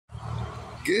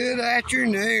Good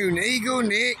afternoon, Eagle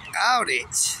Nick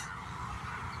Audit.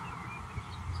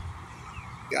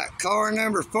 Got car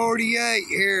number 48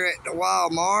 here at the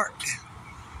Walmart.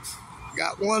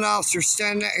 Got one officer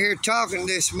standing out here talking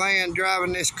to this man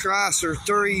driving this Chrysler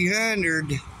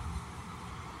 300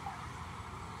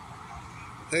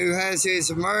 who has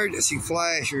his emergency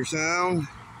flashers on.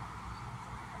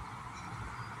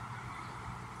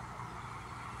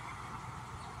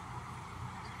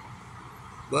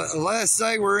 But unless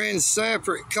they were in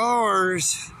separate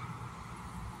cars,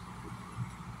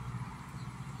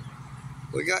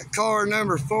 we got car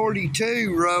number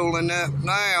 42 rolling up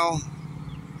now.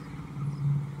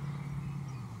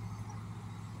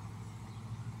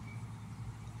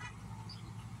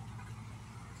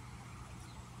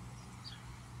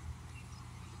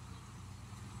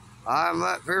 I'm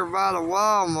up here by the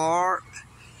Walmart.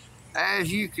 As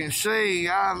you can see,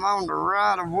 I'm on the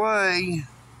right of way.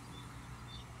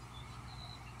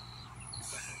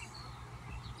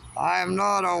 I am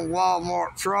not on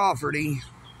Walmart property.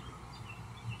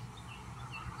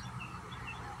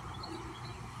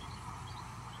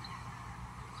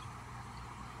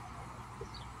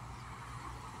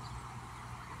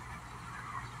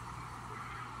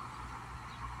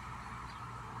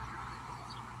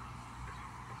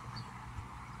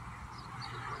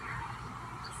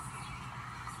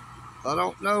 I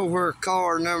don't know where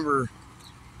car number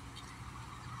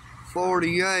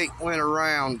 48 went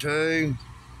around to.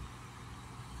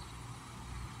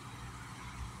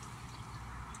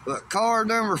 But car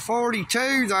number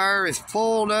 42 there is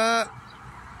pulled up,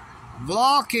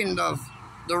 blocking the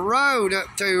road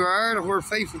up to there to where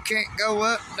people can't go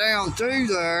up and down through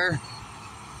there.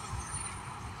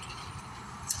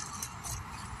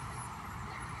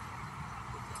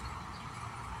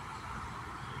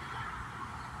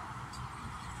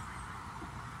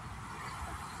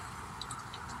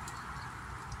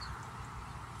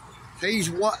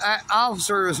 That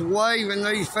officer is waving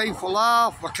these people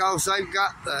off because they've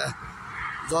got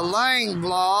the lane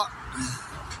blocked.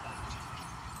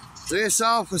 This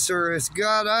officer has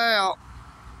got out,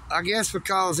 I guess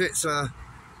because it's a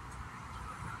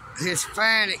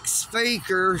Hispanic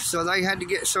speaker, so they had to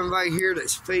get somebody here that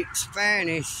speaks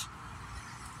Spanish.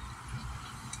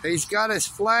 He's got his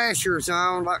flashers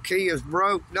on like he is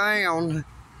broke down.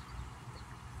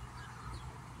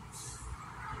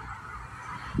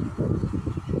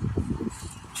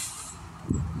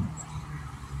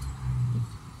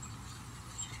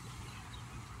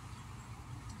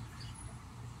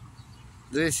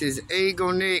 This is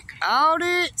Eagle Nick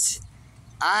Audit.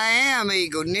 I am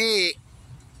Eagle Nick,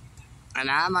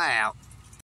 and I'm out.